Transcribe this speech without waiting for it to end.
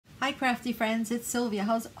Hi Crafty Friends, it's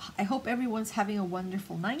Sylvia. I hope everyone's having a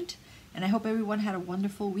wonderful night, and I hope everyone had a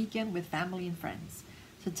wonderful weekend with family and friends.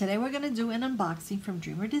 So today we're going to do an unboxing from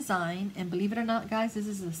Dreamer Design, and believe it or not guys, this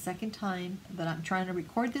is the second time that I'm trying to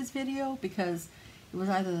record this video because it was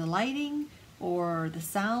either the lighting or the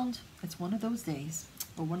sound. It's one of those days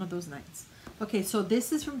or one of those nights. Okay, so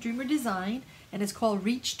this is from Dreamer Design and it's called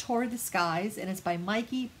Reach Toward the Skies, and it's by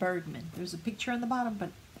Mikey Bergman. There's a picture on the bottom,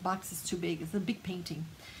 but the box is too big. It's a big painting.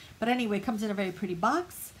 But anyway, it comes in a very pretty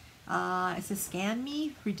box. It says scan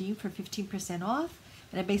me, redeem for 15% off.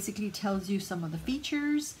 And it basically tells you some of the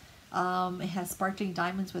features. It has sparkling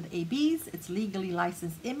diamonds with ABs. It's legally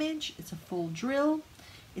licensed image. It's a full drill.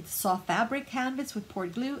 It's soft fabric canvas with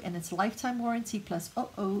poured glue, and it's lifetime warranty plus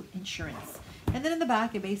insurance. And then in the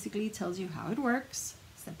back, it basically tells you how it works,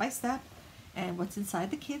 step by step, and what's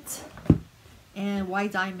inside the kit. And why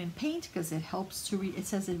diamond paint? Because it helps to, it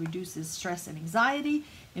says it reduces stress and anxiety,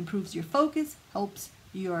 improves your focus, helps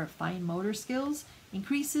your fine motor skills,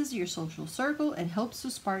 increases your social circle, and helps to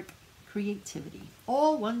spark creativity.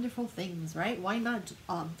 All wonderful things, right? Why not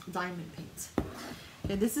diamond paint?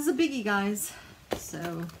 Okay, this is a biggie, guys.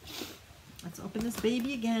 So let's open this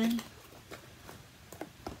baby again.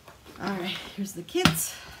 All right, here's the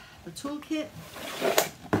kit, the toolkit.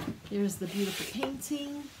 Here's the beautiful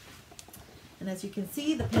painting. And as you can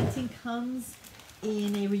see, the painting comes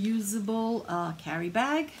in a reusable carry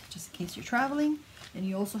bag, just in case you're traveling. And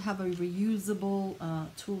you also have a reusable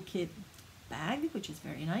toolkit bag, which is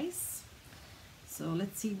very nice. So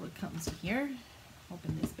let's see what comes in here.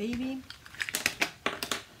 Open this baby.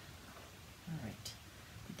 All right,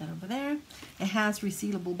 put that over there. It has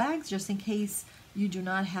resealable bags, just in case you do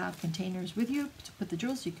not have containers with you to put the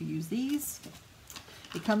drills. You could use these.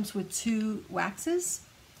 It comes with 2 waxes.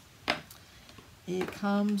 It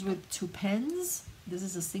comes with 2 pens. This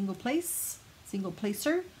is a single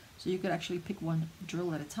placer, so you could actually pick 1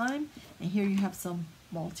 drill at a time. And here you have some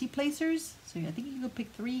multi-placers, so I think you could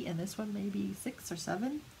pick 3, and this one maybe 6 or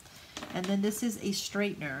 7. And then this is a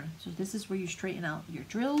straightener, so this is where you straighten out your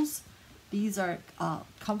drills. These are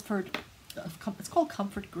it's called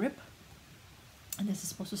Comfort Grip, and this is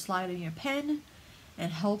supposed to slide in your pen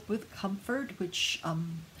and help with comfort, which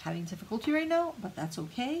I'm having difficulty right now, but that's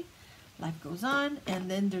okay. Life goes on.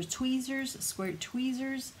 And then there's tweezers, square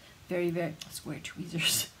tweezers, very square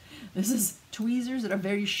tweezers. This is tweezers that are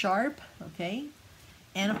very sharp, okay?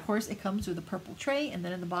 And of course it comes with a purple tray, and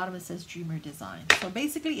then in the bottom it says Dreamer Design. So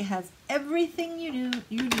basically it has everything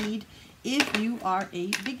you need if you are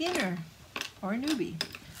a beginner or a newbie.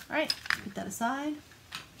 All right, put that aside.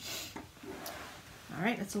 All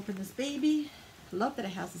right, let's open this baby. I love that it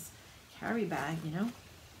has this carry bag, you know,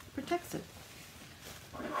 protects it.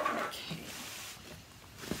 Okay.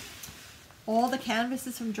 All the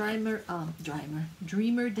canvases from Dreamer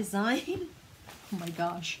Design, oh my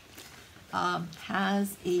gosh,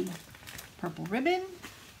 has a purple ribbon.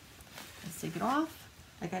 Let's take it off.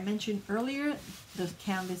 Like I mentioned earlier, the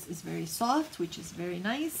canvas is very soft, which is very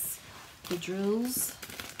nice. The drills,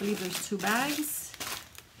 I believe there's 2 bags,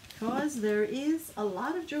 because there is a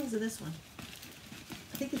lot of drills in this one.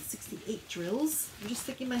 I think it's 68 drills. I'm just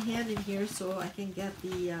sticking my hand in here so I can get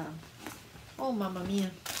the, oh mamma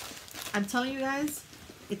mia. I'm telling you guys,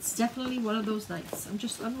 it's definitely one of those nights. I'm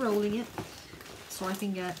just unrolling it so I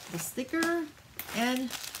can get the sticker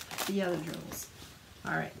and the other drills.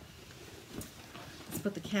 All right, let's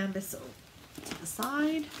put the canvas to the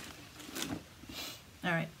side.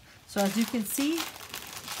 All right, so as you can see,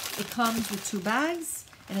 it comes with 2 bags.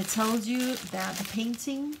 And it tells you that the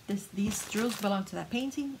painting, these drills belong to that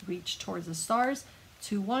painting, Reach Towards the Stars,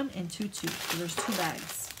 2-1 and 2-2. So there's 2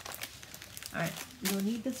 bags. All right, we don't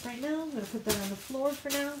need this right now. I'm gonna put that on the floor for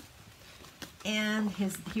now. And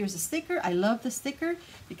here's a sticker. I love the sticker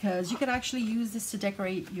because you could actually use this to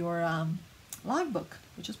decorate your logbook,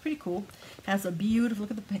 which is pretty cool. It has a beautiful,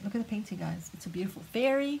 look at the painting, guys. It's a beautiful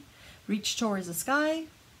fairy. Reach towards the sky.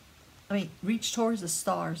 Reach Towards the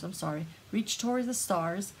Stars, I'm sorry. Reach Towards the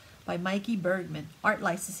Stars by Mikey Bergman,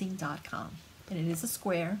 artlicensing.com. And it is a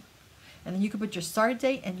square. And then you can put your start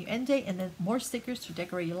date and your end date, and then more stickers to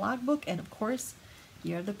decorate your logbook. And of course,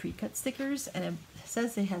 here are the pre-cut stickers. And it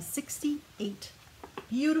says it has 68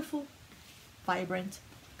 beautiful, vibrant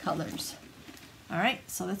colors. All right,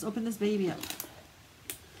 so let's open this baby up.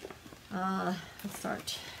 Let's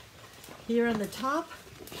start here on the top.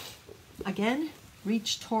 Again,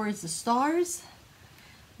 Reach Towards the Stars,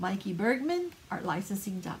 Mikey Bergman,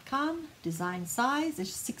 artlicensing.com. Design size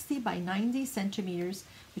is 60 by 90 centimeters,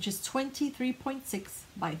 which is 23.6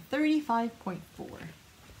 by 35.4.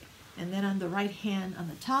 And then on the right hand on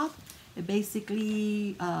the top, it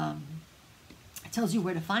basically It tells you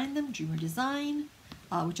where to find them, Dreamer Design,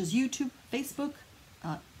 which is YouTube, Facebook,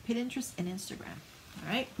 Pinterest, and Instagram.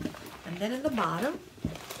 All right, and then in the bottom,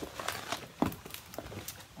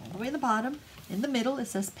 all the way in the bottom, in the middle, it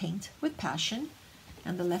says Paint with Passion.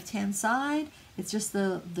 And the left-hand side, it's just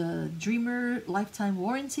the Dreamer lifetime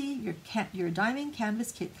warranty. Your diamond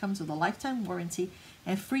canvas kit comes with a lifetime warranty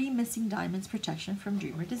and free missing diamonds protection from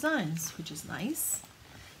Dreamer Designs, which is nice.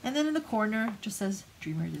 And then in the corner, just says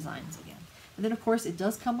Dreamer Designs again. And then, of course, it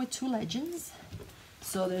does come with 2 legends.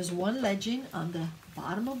 So there's one legend on the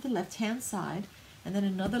bottom of the left-hand side, and then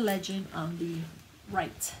another legend on the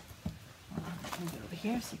right. Let me move it over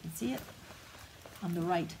here so you can see it. On the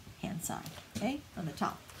right-hand side, okay, on the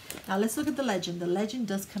top. Now let's look at the legend. The legend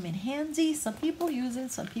does come in handy. Some people use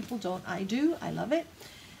it, some people don't. I do. I love it.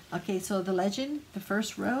 Okay, so the legend, the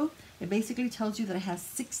first row, it basically tells you that it has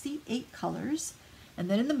 68 colors. And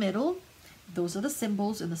then in the middle, those are the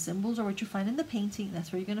symbols, and the symbols are what you find in the painting.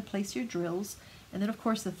 That's where you're going to place your drills. And then, of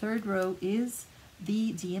course, the third row is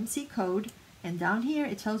the DMC code. And down here,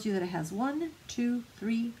 it tells you that it has 1, 2,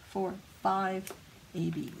 3, 4, 5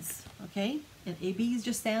 ABs. Okay? And ABs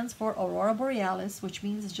just stands for Aurora Borealis, which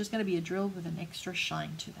means it's just going to be a drill with an extra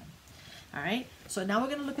shine to them. All right? So now we're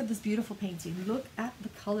going to look at this beautiful painting. Look at the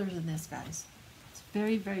colors in this, guys. It's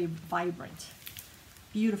very, very vibrant.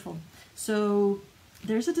 Beautiful. So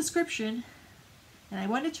there's a description, and I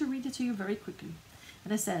wanted to read it to you very quickly.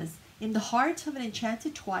 And it says, in the heart of an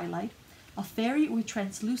enchanted twilight, a fairy with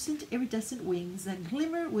translucent iridescent wings that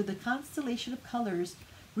glimmer with a constellation of colors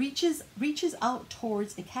reaches out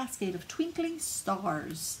towards a cascade of twinkling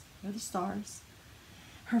stars. They're the stars.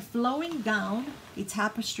 Her flowing gown, a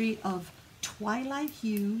tapestry of twilight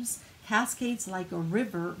hues, cascades like a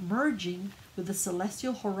river merging with the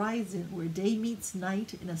celestial horizon where day meets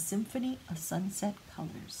night in a symphony of sunset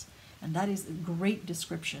colors. And that is a great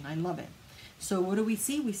description. I love it. So what do we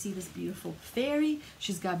see? We see this beautiful fairy.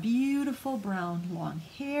 She's got beautiful brown long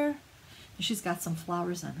hair. And she's got some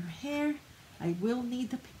flowers on her hair. I will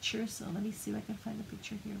need the picture, so let me see if I can find the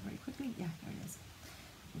picture here very quickly. Yeah, there it is.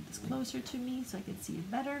 Move this closer to me so I can see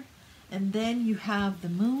it better. And then you have the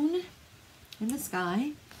moon in the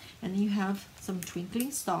sky, and you have some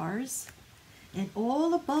twinkling stars. And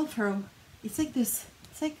all above her, it's like this,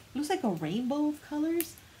 looks like a rainbow of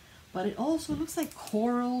colors, but it also looks like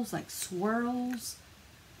corals, like swirls.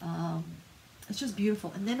 It's just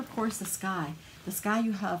beautiful. And then, of course, the sky. The sky,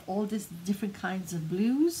 you have all these different kinds of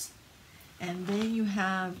blues. And then you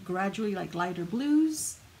have gradually like lighter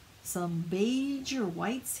blues, some beige or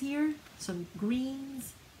whites here, some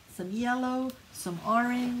greens, some yellow, some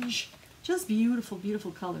orange. Just beautiful, beautiful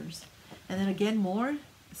colors. And then again more,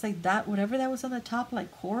 it's like that, whatever that was on the top,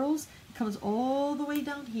 like corals, it comes all the way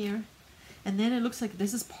down here. And then it looks like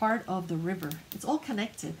this is part of the river. It's all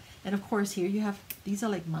connected. And of course here you have, these are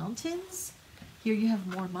like mountains. Here you have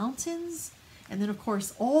more mountains. And then of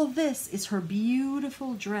course all this is her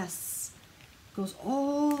beautiful dress. Goes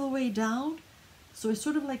all the way down. So it's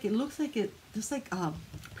sort of like, it looks like it, just like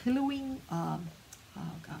pillowing,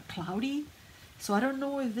 cloudy. So I don't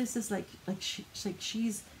know if this is like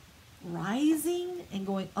she's rising and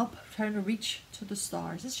going up, trying to reach to the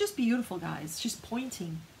stars. It's just beautiful, guys. She's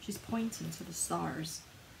pointing to the stars.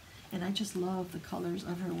 And I just love the colors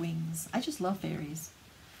of her wings. I just love fairies.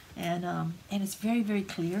 And it's very, very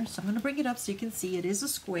clear. So I'm going to bring it up so you can see it is a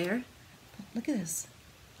square. Look at this.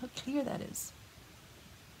 How clear that is.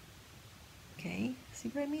 Okay, see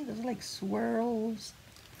what I mean? Those are like swirls.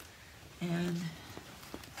 And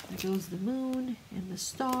there goes the moon and the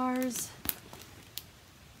stars.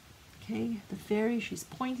 Okay, the fairy, she's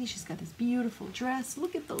pointing. She's got this beautiful dress.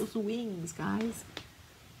 Look at those wings, guys.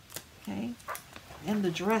 Okay, and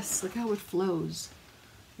the dress, look how it flows.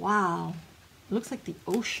 Wow, it looks like the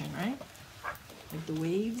ocean, right? Like the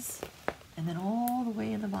waves. And then all the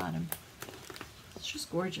way in the bottom. It's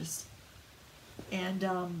just gorgeous. And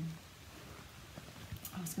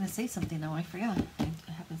I was going to say something now, I forgot.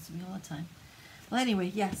 It happens to me all the time. Well,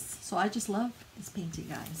 anyway, yes. So I just love this painting,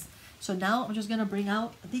 guys. So now I'm just going to bring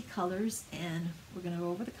out the colors, and we're going to go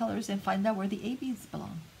over the colors and find out where the ABs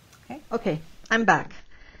belong. Okay? Okay, I'm back.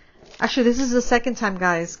 Actually, this is the second time,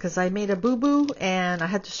 guys, because I made a boo-boo and I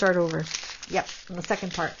had to start over. Yep, on the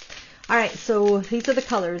second part. All right, so these are the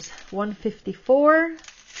colors. 154,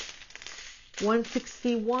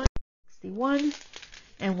 161, 61,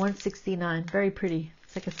 and 169. Very pretty.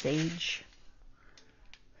 It's like a sage.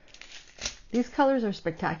 These colors are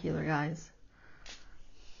spectacular, guys.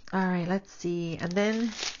 All right, let's see. And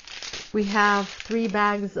then we have 3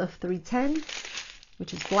 bags of 310,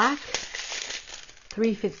 which is black,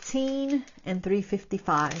 315, and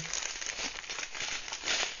 355.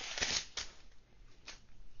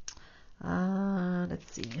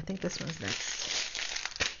 Let's see. I think this one's next.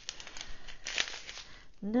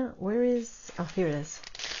 No, where is... Oh, here it is.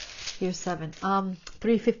 Here's 7.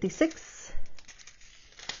 356.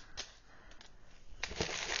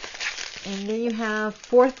 And then you have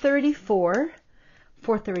 434,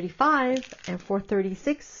 435, and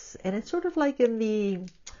 436. And it's sort of like in the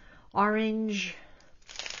orange,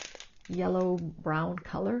 yellow, brown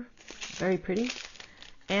color. Very pretty.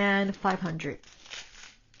 And 500.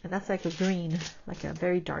 And that's like a green, like a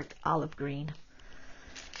very dark olive green.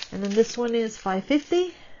 And then this one is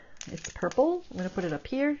 550. It's purple. I'm going to put it up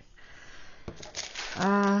here.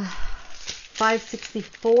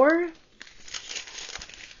 564.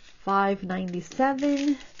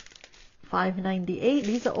 597. 598.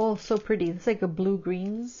 These are all so pretty. It's like a blue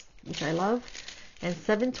greens, which I love. And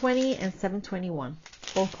 720 and 721.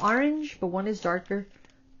 Both orange, but one is darker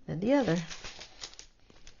than the other.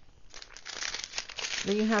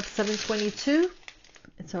 Then you have 722.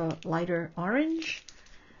 It's a lighter orange.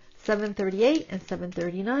 738 and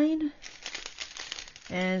 739.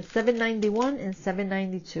 And 791 and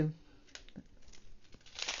 792.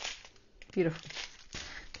 Beautiful.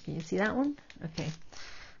 Can you see that one? Okay.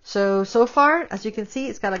 So far, as you can see,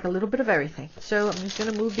 it's got like a little bit of everything. So I'm just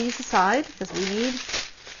going to move these aside because we need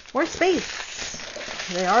more space.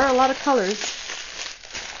 There are a lot of colors.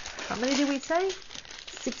 How many did we say?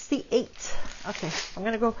 68. Okay, I'm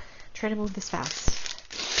going to go try to move this fast.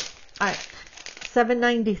 All right,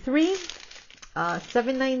 793,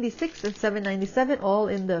 796, and 797, all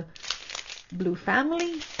in the blue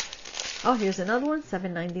family. Oh, here's another one,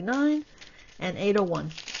 799, and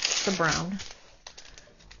 801, the brown.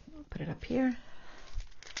 I'll put it up here.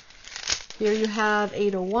 Here you have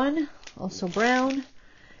 801, also brown,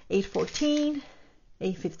 814,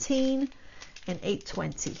 815, and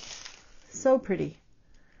 820. So pretty.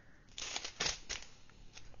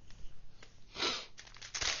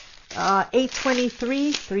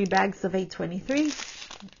 823, 3 bags of 823.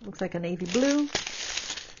 Looks like a navy blue.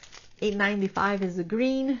 895 is the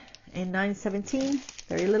green. And 917,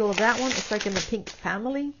 very little of that one. It's like in the pink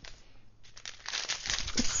family.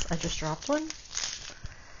 Oops, I just dropped one.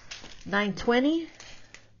 920.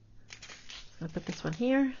 I'll put this one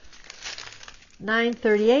here.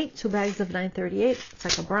 938, 2 bags of 938. It's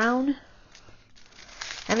like a brown.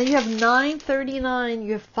 And then you have 939.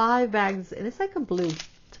 You have 5 bags, and it's like a blue.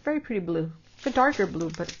 It's a very pretty blue. It's a darker blue,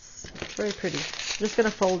 but it's very pretty. I'm just going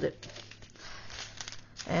to fold it.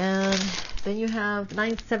 And then you have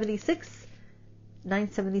 976,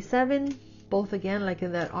 977, both again like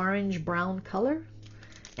in that orange brown color.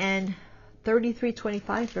 And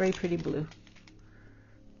 3325, very pretty blue.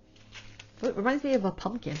 It reminds me of a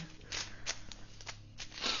pumpkin.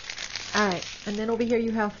 Alright, and then over here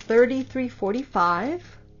you have 3345,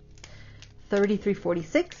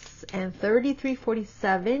 3346, and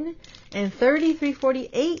 3347, and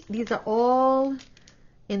 3348. These are all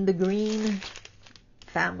in the green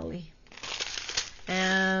family.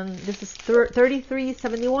 And this is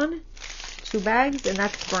 3371, 2 bags, and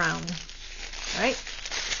that's brown. Alright,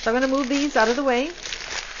 so I'm going to move these out of the way.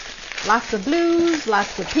 Lots of blues,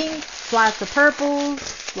 lots of pinks, lots of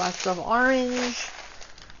purples, lots of orange.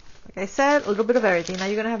 Like I said, a little bit of everything. Now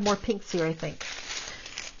you're going to have more pinks here, I think.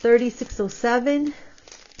 3607,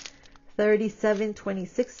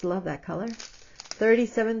 3726, love that color.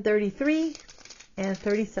 3733, and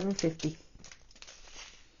 3750.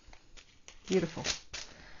 Beautiful.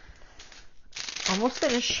 Almost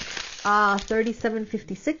finished.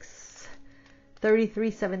 3756,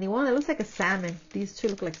 3371. It looks like a salmon. These two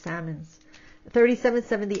look like salmons.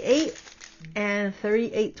 3778, and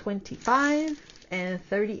 3825, and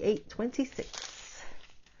 3826.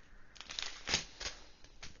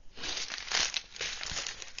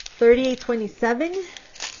 3827,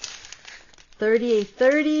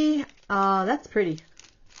 3830. That's pretty.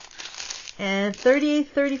 And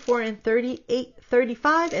 3834, and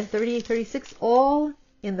 3835, and 3836, all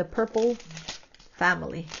in the purple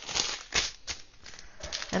family.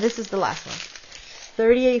 And this is the last one.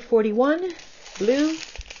 3841, blue.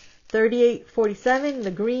 3847,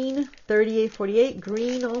 the green. 3848,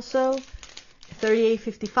 green also.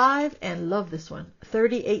 3855, and love this one.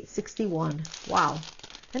 3861. Wow.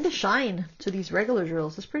 And the shine to these regular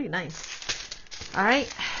drills is pretty nice. All right.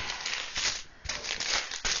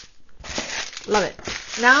 Love it.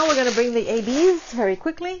 Now we're going to bring the ABs very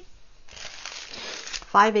quickly.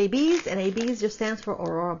 5 ABs, and ABs just stands for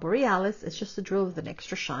Aurora Borealis. It's just a drill with an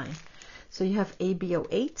extra shine. So you have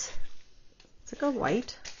AB08. It's like a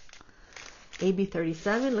white.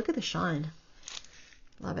 AB37. Look at the shine.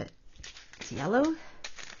 Love it. It's yellow.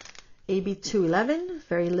 AB211.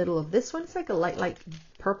 Very little of this one. It's like a light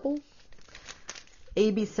purple.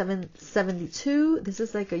 AB 772. This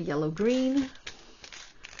is like a yellow green.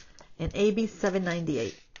 And AB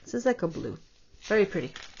 798. This is like a blue. Very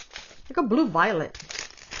pretty. Like a blue violet.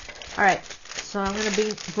 All right. So I'm going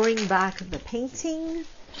to bring back the painting.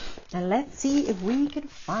 And let's see if we can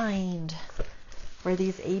find where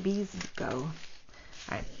these ABs go. All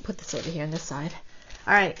right. Put this over here on this side.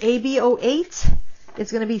 All right. AB08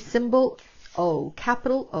 is going to be symbol O.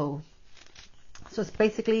 Capital O. So it's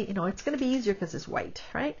basically, you know, it's going to be easier because it's white,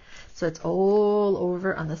 right? So it's all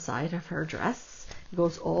over on the side of her dress. It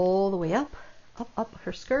goes all the way up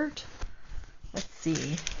her skirt. Let's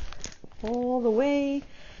see. All the way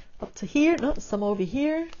up to here. No, some over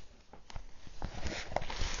here. I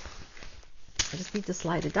just need to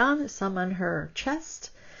slide it down. Some on her chest.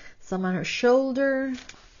 Some on her shoulder.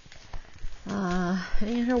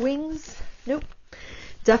 Any on her wings? Nope.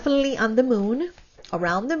 Definitely on the moon.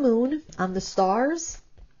 Around the moon, on the stars.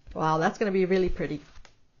 Wow, that's going to be really pretty.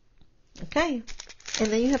 Okay. And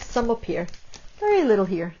then you have some up here. Very little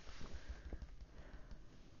here.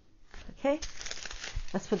 Okay.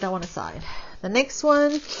 Let's put that one aside. The next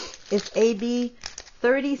one is AB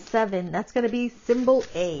 37. That's going to be symbol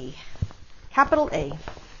A. Capital A.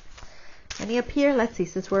 Any up here? Let's see.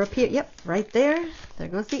 Since we're up here. Yep. Right there. There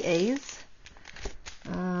goes the A's.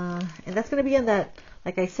 And that's going to be in that...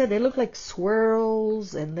 Like I said, they look like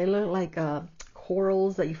swirls and they look like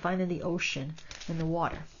corals that you find in the ocean, in the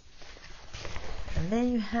water. And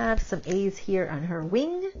then you have some A's here on her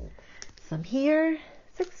wing, some here,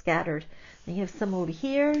 it's like scattered. Then you have some over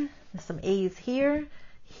here, there's some A's here,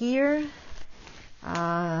 here.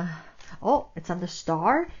 Oh, it's on the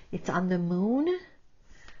star, it's on the moon.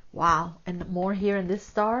 Wow, and more here in this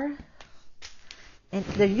star. And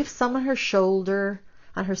then you have some on her shoulder,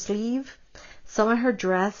 on her sleeve. Some of her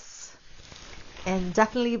dress, and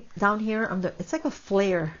definitely down here on the, it's like a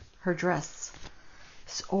flare, her dress.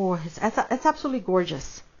 Oh, it's absolutely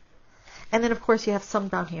gorgeous. And then of course you have some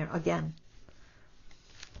down here again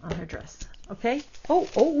on her dress. Okay.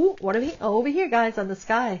 Oh, what are we? Oh, over here, guys, on the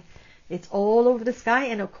sky. It's all over the sky,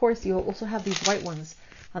 and of course you also have these white ones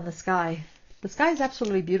on the sky. The sky is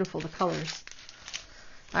absolutely beautiful. The colors.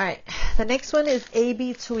 All right. The next one is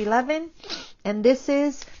AB 211, and this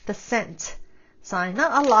is the scent sign.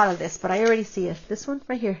 Not a lot of this, but I already see it. This one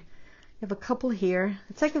right here. You have a couple here.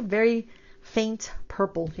 It's like a very faint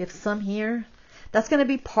purple. You have some here. That's going to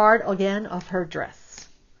be part, again, of her dress.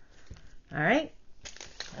 All right.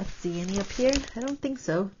 Let's see. Any up here? I don't think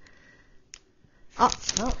so. Oh,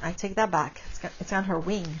 no. I take that back. It's on her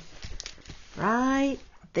wing. Right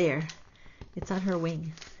there. It's on her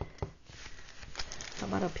wing. How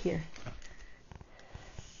about up here?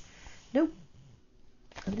 Nope.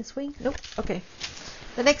 On this wing? Nope. Okay.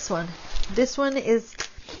 The next one. This one is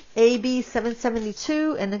AB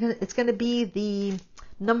 772, and it's going to be the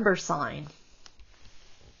number sign.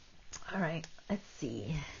 All right. Let's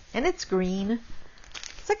see. And it's green.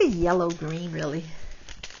 It's like a yellow green, really.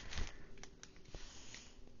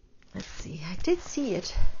 Let's see. I did see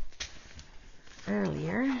it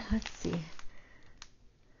earlier. Let's see.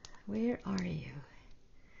 Where are you?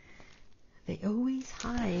 They always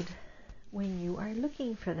hide when you are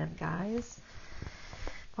looking for them, guys.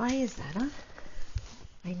 Why is that, huh?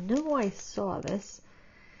 I know I saw this.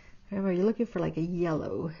 Remember, you're looking for like a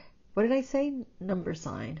yellow. What did I say? Number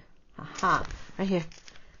sign. Aha. Right here.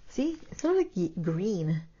 See? It's not like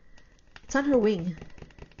green. It's on her wing.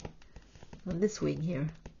 On this wing here.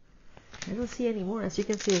 I don't see any more. As you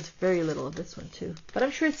can see, it's very little of this one too. But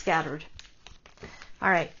I'm sure it's scattered.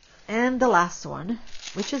 Alright. And the last one,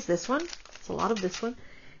 which is this one. It's a lot of this one.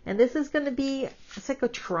 And this is going to be, it's like a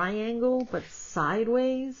triangle, but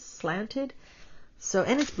sideways, slanted. So,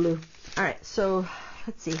 and it's blue. All right, so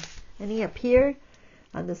let's see. Any up here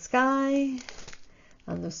on the sky,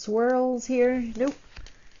 on the swirls here? Nope.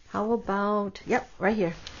 How about, yep, right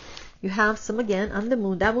here. You have some again on the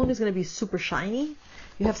moon. That moon is going to be super shiny.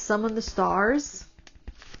 You have some on the stars.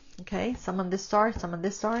 Okay, some on this star, some on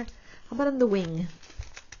this star. How about on the wing?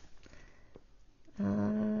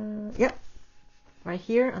 Yep. Right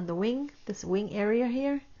here on the wing, this wing area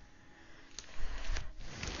here.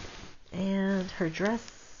 And her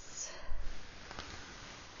dress.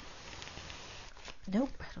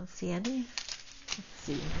 Nope, I don't see any. Let's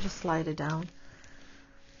see, I'll just slide it down.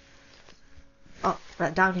 Oh,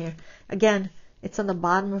 right down here. Again, it's on the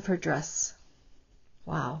bottom of her dress.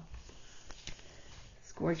 Wow.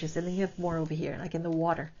 It's gorgeous. And then you have more over here, like in the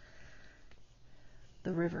water.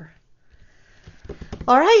 The river.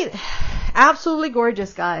 All right. Absolutely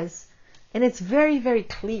gorgeous, guys. And it's very, very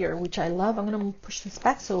clear, which I love. I'm going to push this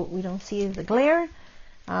back so we don't see the glare.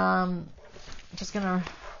 I'm just going to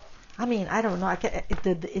I mean, I don't know.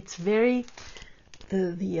 It's very,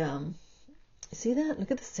 see that? Look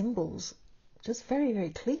at the symbols. Just very, very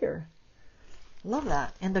clear. Love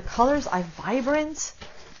that. And the colors are vibrant.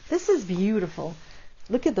 This is beautiful.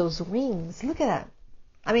 Look at those wings. Look at that.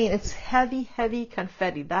 I mean, it's heavy, heavy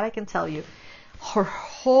confetti. That I can tell you.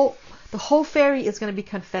 The whole fairy is going to be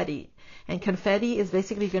confetti. And confetti is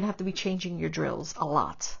basically going to have to be changing your drills a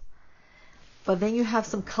lot. But then you have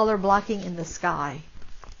some color blocking in the sky.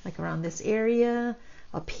 Like around this area,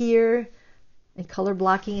 up here. And color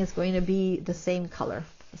blocking is going to be the same color.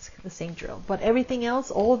 It's the same drill. But everything else,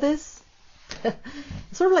 all this,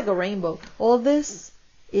 it's sort of like a rainbow. All this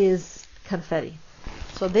is confetti.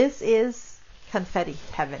 So this is confetti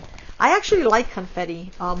heaven. I actually like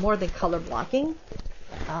confetti more than color blocking.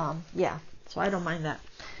 Yeah, so I don't mind that.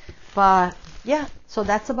 But yeah, so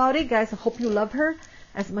that's about it, guys. I hope you love her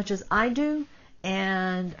as much as I do.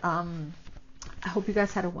 And I hope you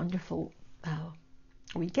guys had a wonderful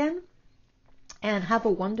weekend. And have a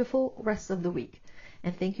wonderful rest of the week.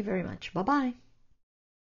 And thank you very much. Bye-bye.